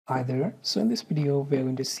Hi there. So in this video, we're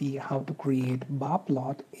going to see how to create bar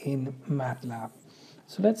plot in MATLAB.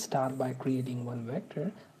 So let's start by creating one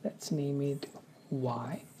vector. Let's name it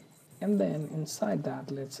y. And then inside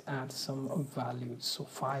that, let's add some values. So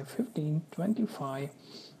 5, 15, 25,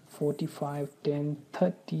 45, 10,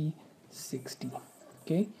 30, 60.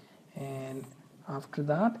 Okay. And after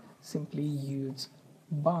that, simply use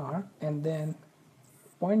bar and then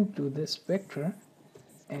point to this vector,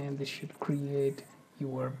 and this should create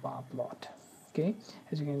your bar plot. Okay,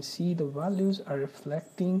 as you can see, the values are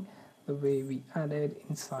reflecting the way we added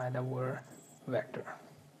inside our vector.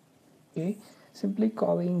 Okay, simply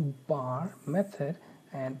calling bar method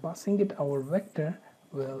and passing it our vector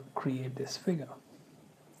will create this figure.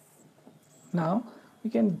 Now we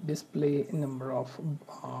can display a number of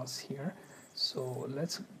bars here, so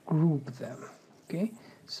let's group them. Okay,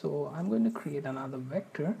 so I'm going to create another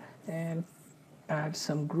vector and add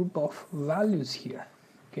some group of values here.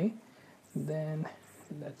 Okay, then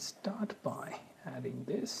let's start by adding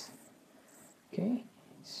this. Okay,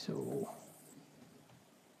 so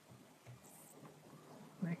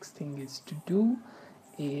next thing is to do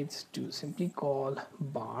is to simply call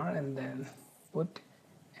bar and then put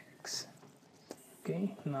x.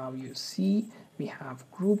 Okay, now you see we have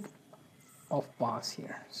group of bars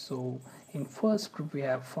here. So in first group we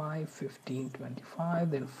have 5, 15,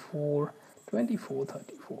 25, then 4, 24,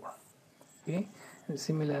 34. Okay, and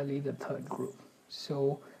similarly the third group.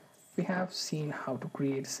 So we have seen how to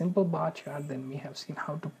create simple bar chart, then we have seen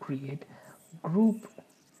how to create group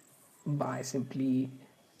by simply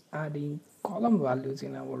adding column values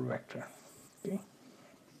in our vector. Okay,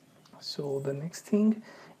 so the next thing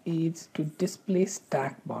is to display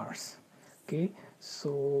stack bars. Okay,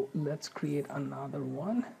 so let's create another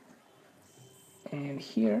one, and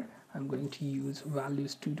here I'm going to use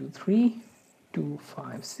values 2 to 3, 2,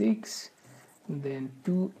 5, 6, then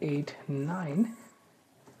 2, 8, 9,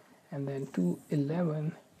 and then 2,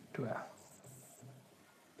 11, 12.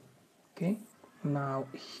 Okay, now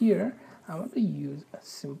here I want to use a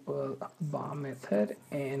simple bar method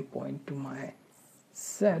and point to my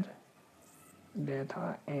set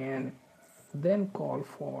data and then call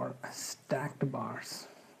for stacked bars.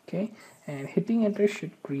 Okay, and hitting enter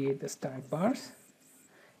should create the stacked bars,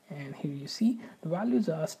 and here you see the values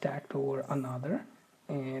are stacked over another,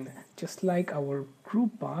 and just like our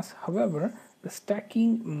group bars, however the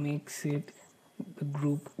stacking makes it the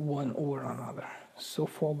group one over another. So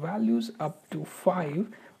for values up to 5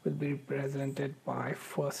 will be represented by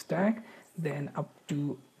first stack, then up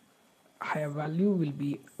to higher value will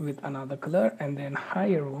be with another color, and then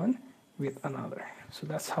higher one with another. So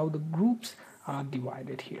that's how the groups are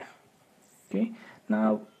divided here. Okay,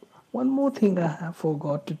 now one more thing I have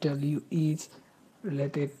forgot to tell you is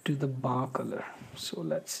related to the bar color. So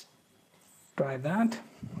let's try that.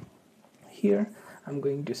 Here I'm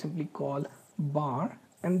going to simply call bar,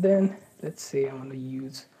 and then let's say I want to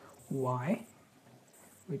use y,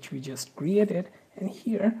 which we just created, and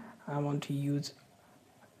here I want to use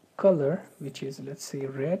color, which is, let's say,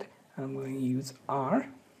 red. I'm going to use R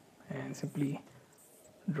and simply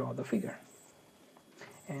draw the figure,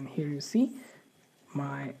 and here you see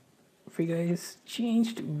my figure is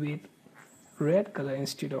changed with red color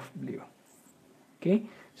instead of blue. Okay,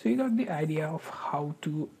 so you got the idea of how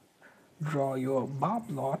to draw your bar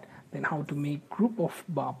plot, then how to make group of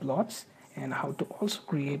bar plots, and how to also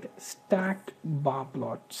create stacked bar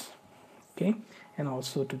plots. Okay, and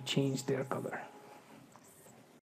also to change their color.